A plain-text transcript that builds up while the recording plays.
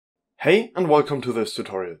Hey and welcome to this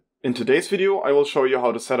tutorial. In today's video I will show you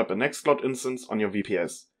how to set up a Nextcloud instance on your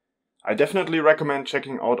VPS. I definitely recommend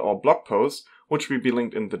checking out our blog post, which will be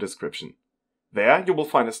linked in the description. There you will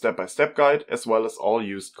find a step-by-step guide as well as all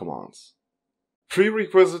used commands.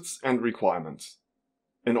 Prerequisites and requirements.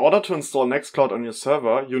 In order to install Nextcloud on your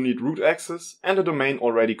server, you need root access and a domain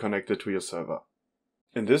already connected to your server.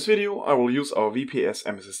 In this video I will use our VPS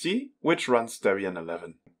MSSD, which runs Debian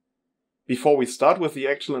 11. Before we start with the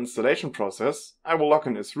actual installation process, I will log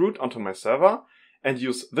in as root onto my server and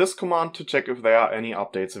use this command to check if there are any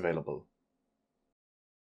updates available.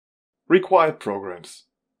 Required programs.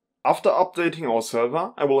 After updating our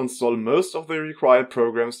server, I will install most of the required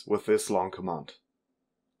programs with this long command.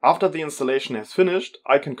 After the installation has finished,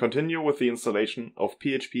 I can continue with the installation of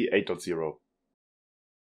PHP 8.0.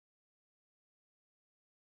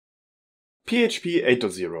 PHP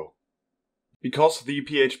 8.0. Because the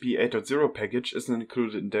PHP 8.0 package isn't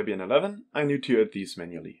included in Debian 11, I need to add these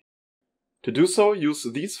manually. To do so, use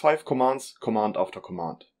these 5 commands, command after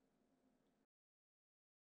command.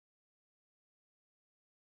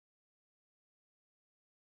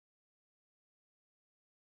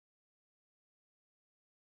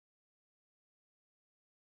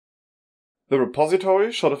 The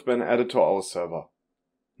repository should have been added to our server.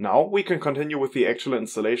 Now we can continue with the actual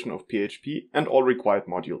installation of PHP and all required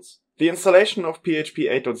modules. The installation of PHP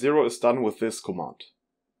 8.0 is done with this command.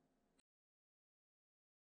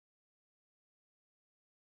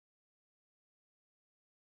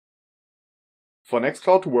 For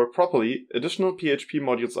Nextcloud to work properly, additional PHP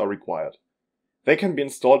modules are required. They can be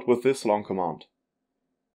installed with this long command.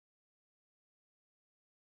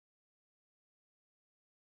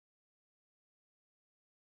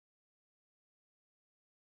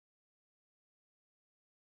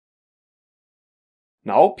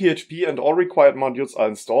 Now PHP and all required modules are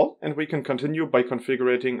installed and we can continue by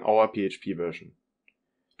configuring our PHP version.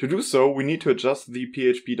 To do so, we need to adjust the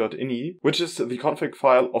php.ini, which is the config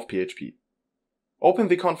file of PHP. Open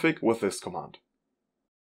the config with this command.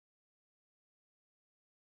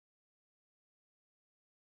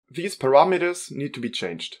 These parameters need to be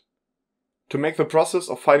changed. To make the process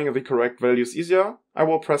of finding the correct values easier, I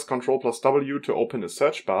will press Ctrl+W to open a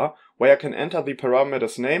search bar where I can enter the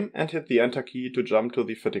parameter's name and hit the Enter key to jump to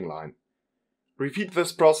the fitting line. Repeat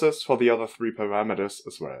this process for the other 3 parameters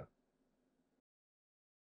as well.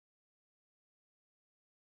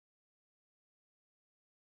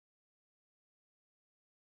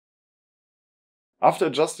 After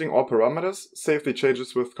adjusting all parameters, save the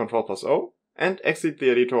changes with Ctrl+O and exit the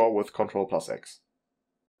editor with Ctrl+X.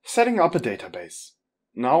 Setting up a database.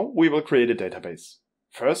 Now we will create a database.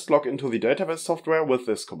 First, log into the database software with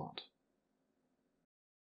this command.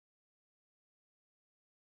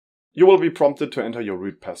 You will be prompted to enter your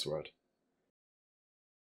root password.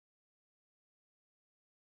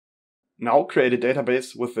 Now create a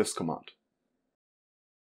database with this command.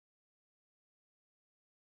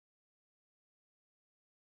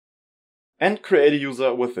 And create a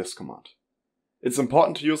user with this command. It's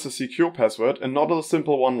important to use a secure password and not a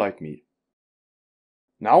simple one like me.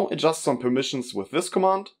 Now adjust some permissions with this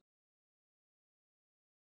command.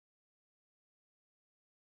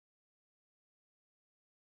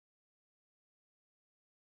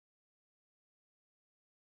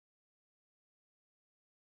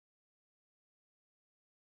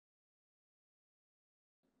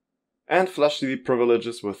 And flush the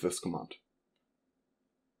privileges with this command.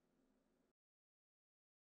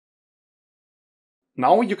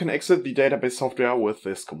 Now you can exit the database software with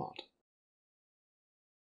this command.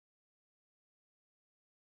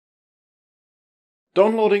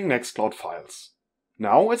 Downloading Nextcloud files.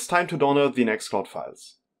 Now it's time to download the Nextcloud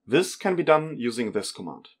files. This can be done using this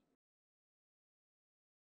command.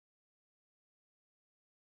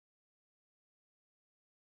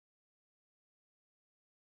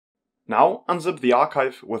 Now unzip the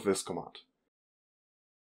archive with this command.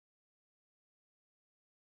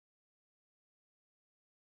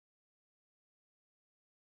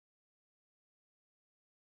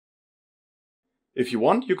 If you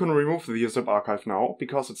want, you can remove the zip archive now,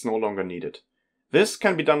 because it's no longer needed. This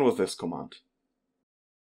can be done with this command.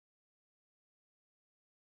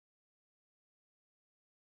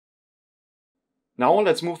 Now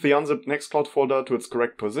let's move the unzipped Nextcloud folder to its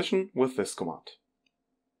correct position with this command.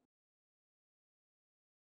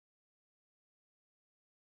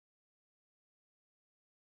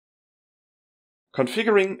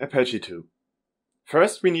 Configuring Apache 2.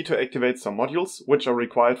 First, we need to activate some modules which are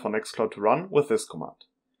required for Nextcloud to run with this command.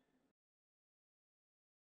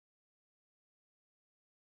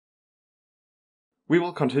 We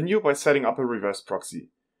will continue by setting up a reverse proxy.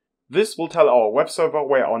 This will tell our web server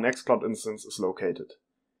where our Nextcloud instance is located.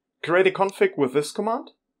 Create a config with this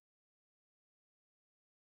command.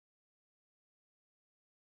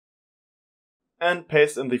 And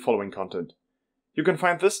paste in the following content. You can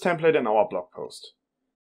find this template in our blog post.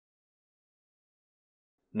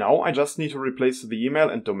 Now I just need to replace the email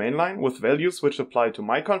and domain line with values which apply to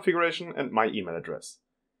my configuration and my email address.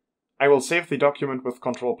 I will save the document with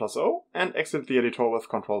Ctrl+O and exit the editor with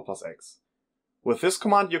Ctrl+X. With this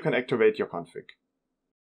command you can activate your config.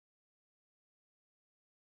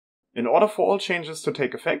 In order for all changes to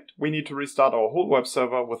take effect, we need to restart our whole web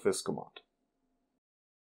server with this command.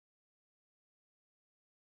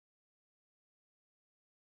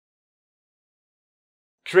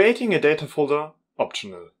 Creating a data folder,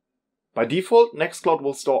 optional. By default, Nextcloud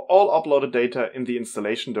will store all uploaded data in the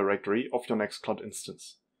installation directory of your Nextcloud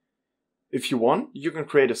instance. If you want, you can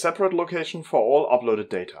create a separate location for all uploaded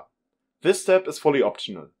data. This step is fully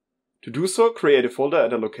optional. To do so, create a folder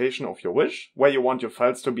at a location of your wish, where you want your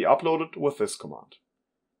files to be uploaded with this command.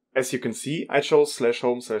 As you can see, I chose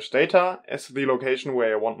 /home/data as the location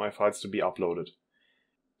where I want my files to be uploaded.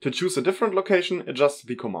 To choose a different location, adjust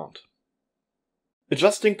the command.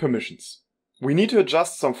 Adjusting permissions. We need to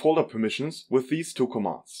adjust some folder permissions with these two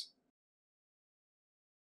commands.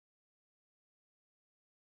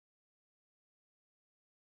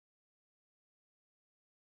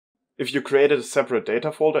 If you created a separate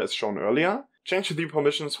data folder as shown earlier, change the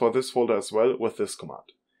permissions for this folder as well with this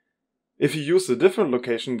command. If you use a different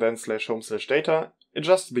location than /home/data,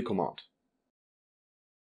 adjust the command.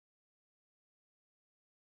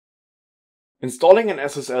 Installing an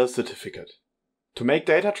SSL certificate. To make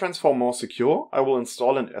data transfer more secure, I will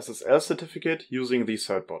install an SSL certificate using the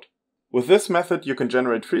certbot. With this method you can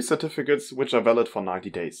generate free certificates which are valid for 90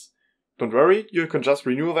 days. Don't worry, you can just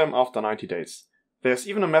renew them after 90 days. There's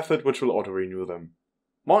even a method which will auto-renew them.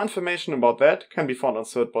 More information about that can be found on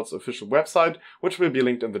certbot's official website, which will be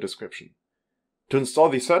linked in the description. To install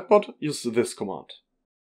the certbot, use this command.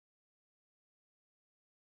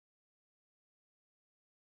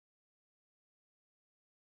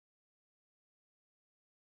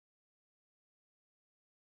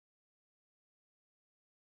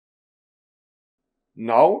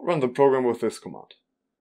 Now run the program with this command.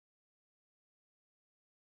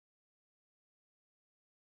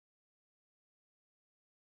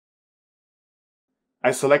 I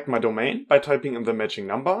select my domain by typing in the matching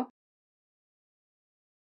number.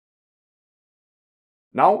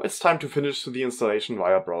 Now it's time to finish the installation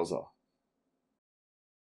via browser.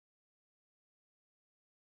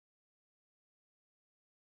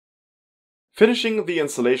 Finishing the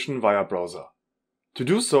installation via browser. To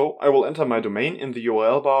do so, I will enter my domain in the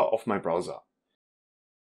URL bar of my browser.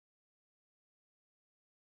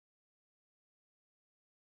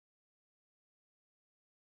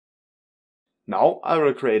 Now I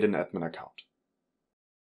will create an admin account.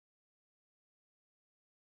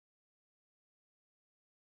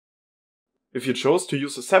 If you chose to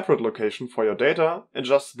use a separate location for your data,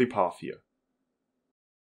 adjust the path here.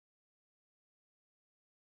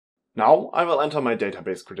 Now I will enter my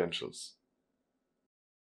database credentials.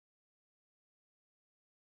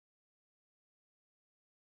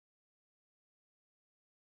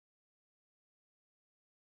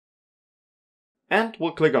 And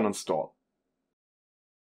we'll click on Install.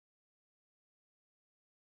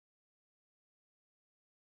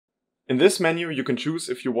 In this menu you can choose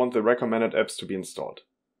if you want the recommended apps to be installed.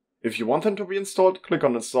 If you want them to be installed, click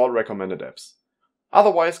on Install Recommended Apps.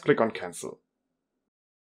 Otherwise, click on Cancel.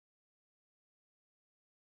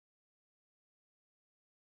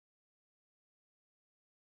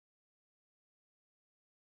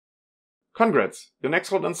 Congrats! Your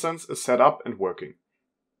Nextcloud instance is set up and working.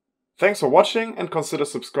 Thanks for watching and consider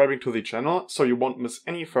subscribing to the channel so you won't miss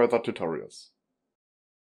any further tutorials.